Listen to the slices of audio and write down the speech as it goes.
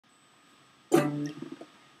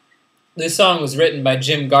This song was written by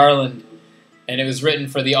Jim Garland, and it was written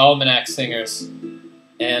for the Almanac singers.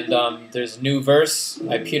 And there's a new verse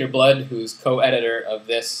by Peter Blood, who's co-editor of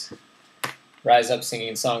this Rise Up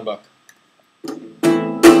Singing Songbook.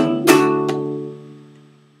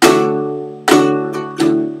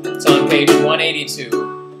 It's on page 182.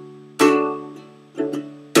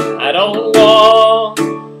 I don't want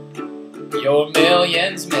your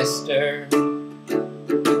millions, mister.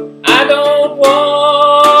 I don't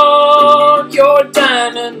want your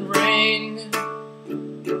diamond ring.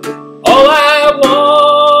 All I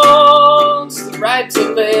want's the right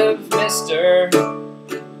to live, mister.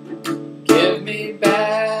 Give me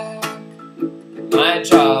back my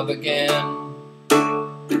job again.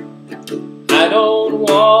 I don't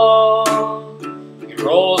want your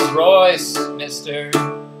Rolls Royce, mister.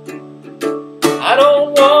 I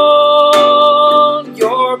don't want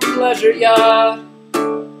your pleasure yacht.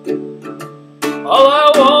 All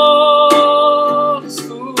I want is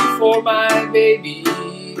food for my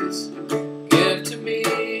babies. Give to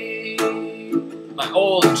me my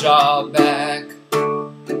old job back.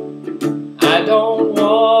 I don't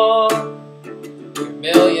want your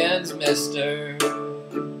millions, mister.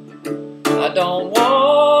 I don't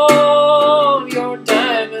want your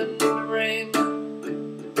diamond ring.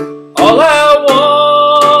 All I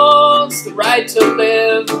want's the right to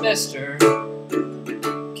live, mister.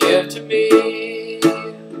 Give to me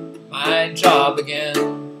my job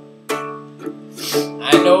again.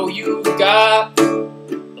 I know you've got the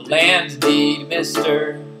land deed,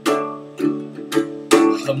 mister.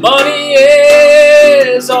 The money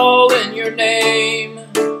is all in your name.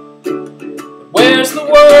 But where's the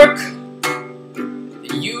work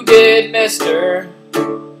that you did, mister?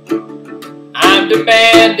 I'm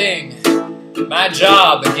demanding my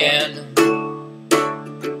job again.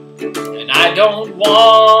 And I don't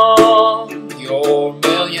want your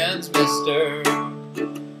millions, mister.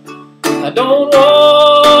 I don't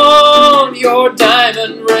want your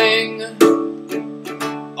diamond ring.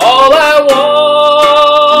 All I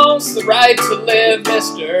want's the right to live,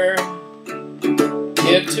 mister.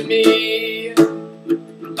 Give to me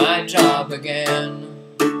my job again.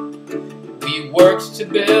 We worked to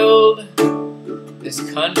build this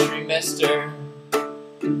country, mister.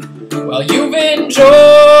 Well, you've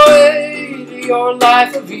enjoyed your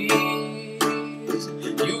life of ease.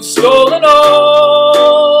 You've stolen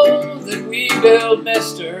all that we built,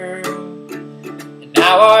 mister. And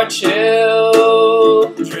now our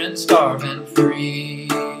children starve and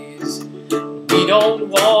freeze. We don't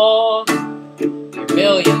want your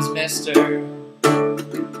millions, mister.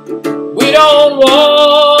 We don't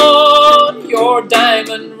want your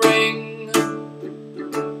diamond ring.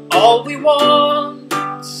 All we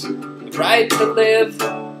want's the right to live.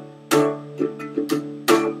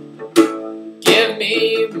 Give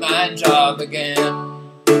me my job again.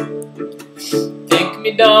 Think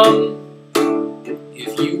me dumb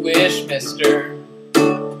if you wish, mister.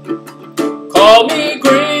 Call me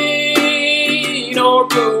green or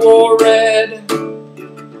blue or red.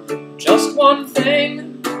 Just one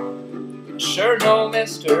thing, I sure know,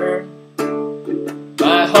 mister.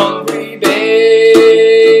 My hungry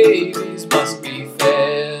babies must be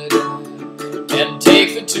fed. And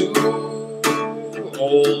take the two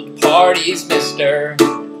old parties, mister.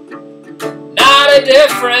 Not a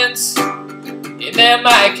difference in them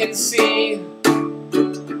I can see.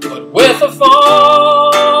 But with a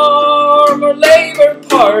farm or labor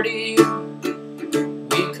party,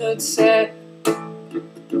 we could set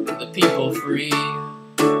the people free.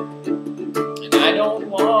 And I don't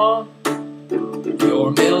want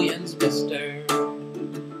your millions, mister.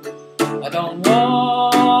 I don't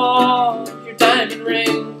want your diamond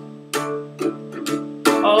ring.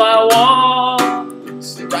 All I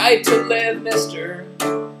want's the right to live, mister.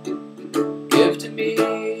 Give to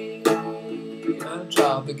me a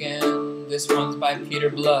job again. This one's by Peter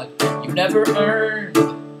Blood. You never earned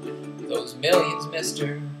those millions,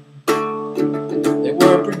 mister. They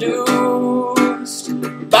were produced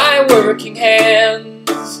by working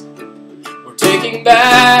hands. We're taking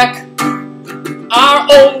back our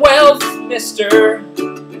old wealth, mister.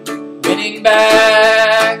 Winning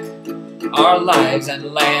back our lives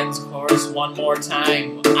and lands. Chorus one more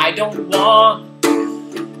time. I don't want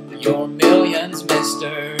your millions,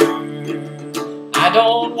 mister. I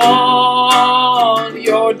don't want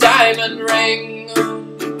your diamond ring.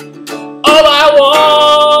 All I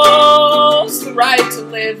want's the right to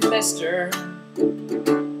live, mister.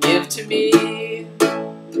 Give to me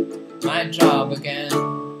my job again.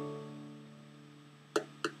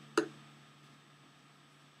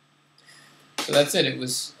 So that's it. It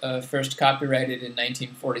was first copyrighted in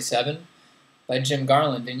 1947 by Jim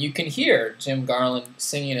Garland. And you can hear Jim Garland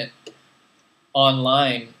singing it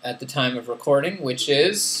online at the time of recording, which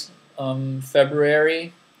is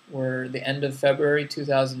February, or the end of February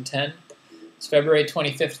 2010. It's February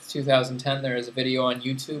 25th, 2010. There is a video on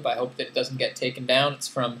YouTube. I hope that it doesn't get taken down. It's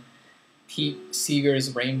from Pete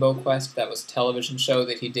Seeger's Rainbow Quest. That was a television show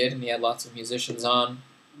that he did, and he had lots of musicians on.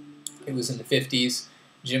 It was in the 50s.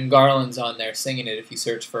 Jim Garland's on there singing it. If you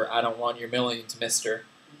search for I Don't Want Your Millions, Mister,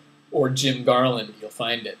 or Jim Garland, you'll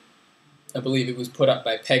find it. I believe it was put up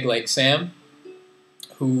by Peg Leg Sam,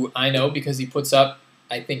 who I know because he puts up,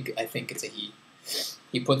 I think it's a he.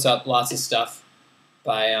 He puts up lots of stuff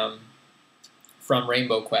by from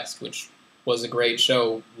Rainbow Quest, which was a great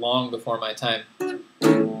show long before my time.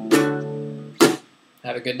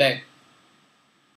 Have a good day.